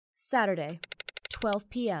Saturday, 12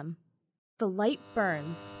 p.m. The light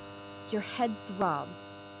burns, your head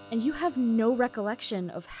throbs, and you have no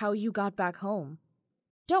recollection of how you got back home.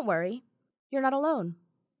 Don't worry, you're not alone.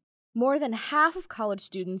 More than half of college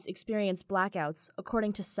students experience blackouts,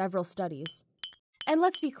 according to several studies. And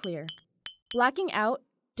let's be clear, blacking out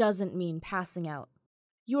doesn't mean passing out.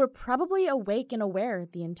 You were probably awake and aware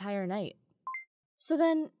the entire night. So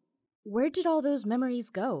then, where did all those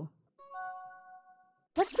memories go?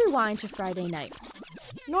 Let's rewind to Friday night.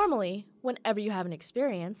 Normally, whenever you have an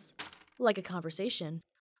experience, like a conversation,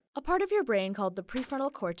 a part of your brain called the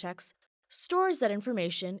prefrontal cortex stores that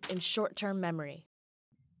information in short-term memory.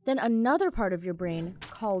 Then another part of your brain,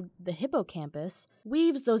 called the hippocampus,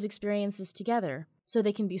 weaves those experiences together so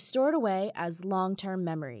they can be stored away as long-term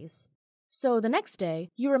memories. So the next day,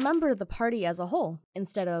 you remember the party as a whole,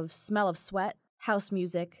 instead of smell of sweat, house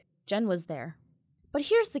music, Jen was there. But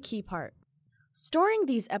here's the key part. Storing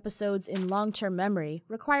these episodes in long-term memory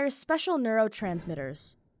requires special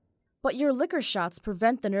neurotransmitters. But your liquor shots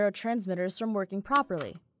prevent the neurotransmitters from working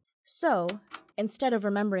properly. So, instead of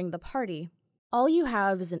remembering the party, all you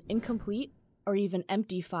have is an incomplete or even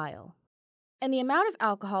empty file. And the amount of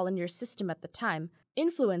alcohol in your system at the time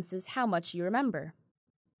influences how much you remember.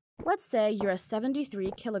 Let's say you're a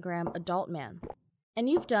 73-kilogram adult man, and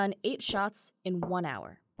you've done 8 shots in 1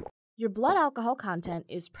 hour. Your blood alcohol content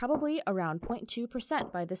is probably around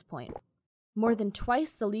 0.2% by this point, more than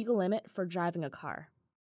twice the legal limit for driving a car.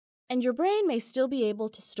 And your brain may still be able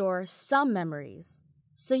to store some memories,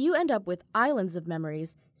 so you end up with islands of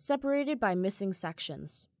memories separated by missing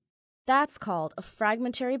sections. That's called a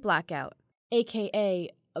fragmentary blackout, aka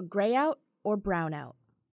a grayout or brownout.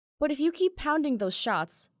 But if you keep pounding those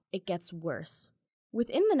shots, it gets worse.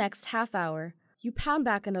 Within the next half hour, you pound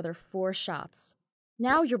back another 4 shots.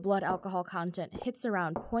 Now your blood alcohol content hits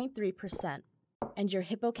around 0.3%, and your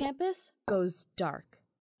hippocampus goes dark,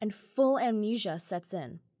 and full amnesia sets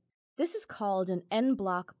in. This is called an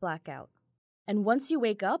en-bloc blackout. And once you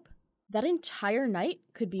wake up, that entire night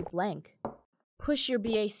could be blank. Push your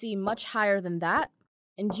BAC much higher than that,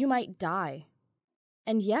 and you might die.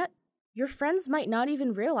 And yet, your friends might not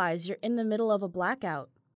even realize you're in the middle of a blackout,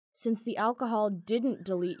 since the alcohol didn't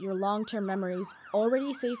delete your long-term memories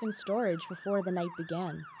already safe in storage before the night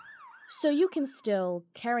began. So you can still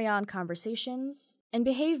carry on conversations and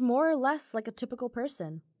behave more or less like a typical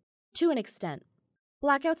person. To an extent.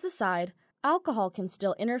 Blackouts aside, alcohol can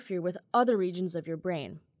still interfere with other regions of your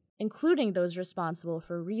brain, including those responsible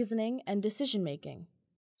for reasoning and decision-making.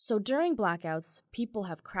 So during blackouts, people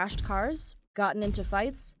have crashed cars, gotten into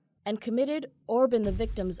fights, and committed or been the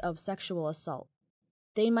victims of sexual assault.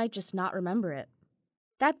 They might just not remember it.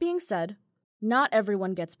 That being said, not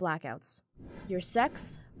everyone gets blackouts. Your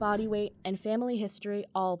sex, body weight, and family history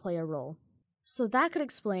all play a role. So that could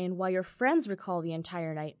explain why your friends recall the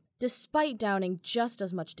entire night, despite downing just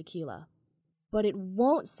as much tequila. But it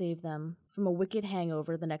won't save them from a wicked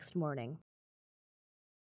hangover the next morning.